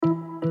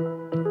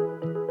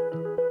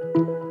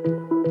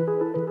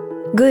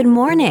Good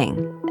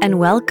morning, and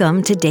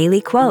welcome to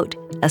Daily Quote,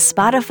 a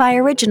Spotify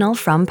original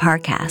from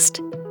Parcast.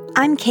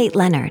 I'm Kate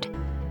Leonard.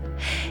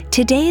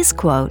 Today's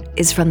quote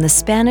is from the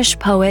Spanish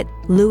poet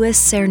Luis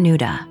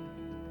Cernuda.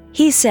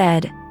 He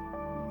said,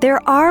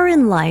 "There are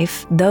in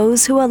life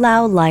those who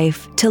allow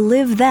life to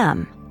live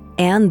them,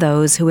 and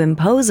those who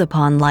impose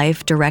upon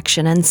life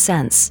direction and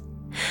sense.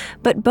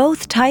 But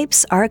both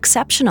types are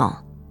exceptional.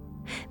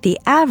 The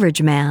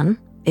average man,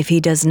 if he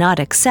does not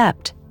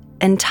accept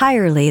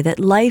entirely that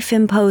life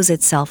impose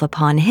itself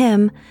upon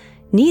him,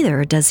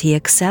 neither does he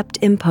accept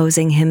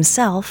imposing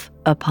himself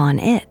upon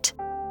it."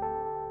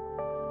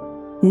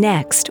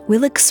 Next,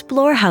 we'll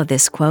explore how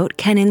this quote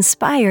can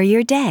inspire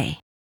your day.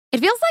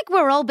 It feels like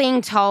we're all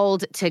being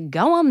told to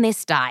go on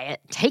this diet,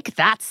 take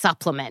that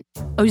supplement.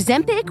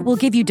 Ozempic will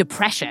give you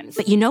depression,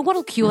 but you know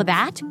what'll cure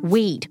that?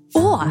 Weed.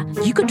 Or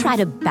you could try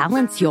to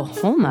balance your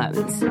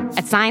hormones.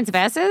 At Science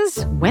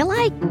Versus, we're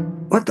like,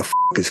 what the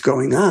is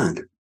going on?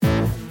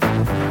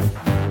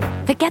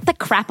 Forget the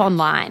crap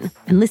online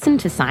and listen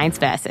to Science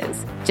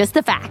Versus. Just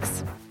the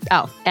facts.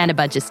 Oh, and a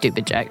bunch of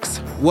stupid jokes.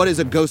 What is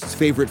a ghost's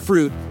favorite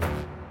fruit?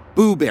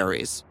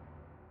 Blueberries.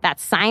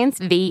 That's Science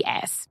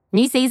VS.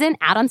 New season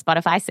out on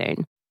Spotify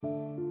soon.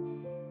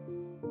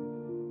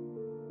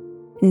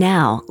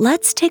 Now,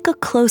 let's take a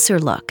closer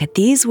look at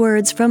these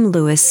words from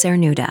Luis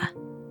Cernuda.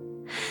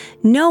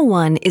 No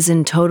one is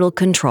in total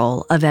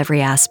control of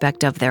every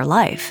aspect of their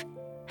life.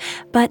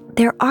 But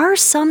there are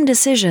some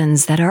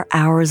decisions that are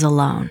ours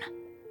alone.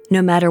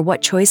 No matter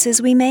what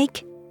choices we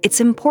make, it's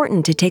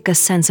important to take a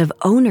sense of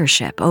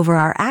ownership over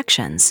our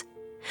actions.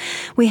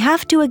 We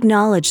have to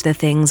acknowledge the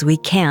things we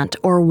can't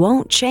or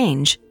won't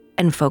change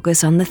and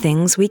focus on the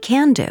things we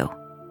can do.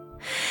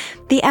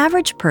 The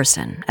average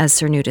person, as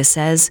Cernuda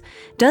says,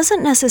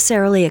 doesn't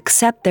necessarily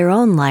accept their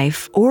own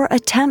life or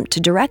attempt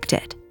to direct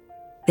it.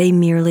 They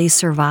merely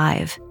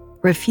survive,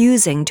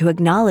 refusing to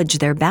acknowledge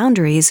their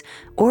boundaries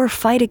or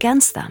fight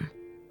against them.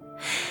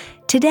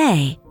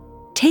 Today,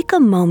 take a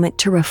moment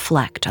to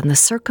reflect on the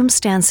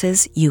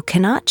circumstances you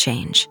cannot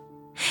change.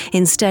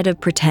 Instead of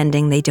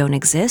pretending they don't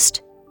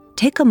exist,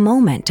 take a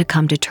moment to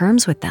come to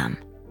terms with them.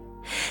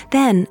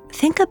 Then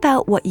think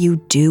about what you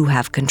do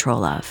have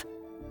control of.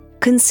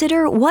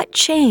 Consider what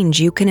change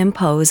you can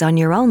impose on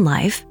your own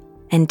life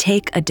and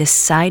take a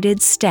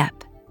decided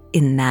step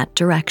in that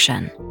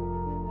direction.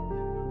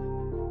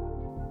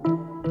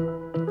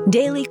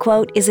 Daily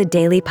Quote is a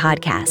daily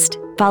podcast.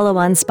 Follow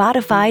on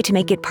Spotify to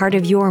make it part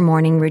of your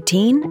morning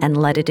routine and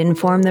let it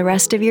inform the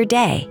rest of your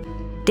day.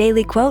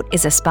 Daily Quote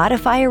is a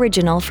Spotify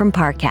original from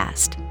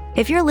Parcast.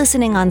 If you're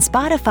listening on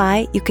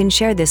Spotify, you can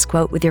share this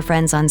quote with your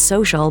friends on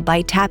social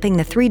by tapping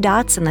the 3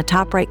 dots in the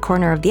top right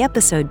corner of the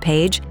episode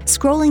page,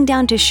 scrolling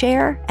down to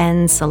share,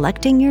 and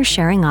selecting your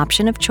sharing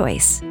option of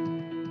choice.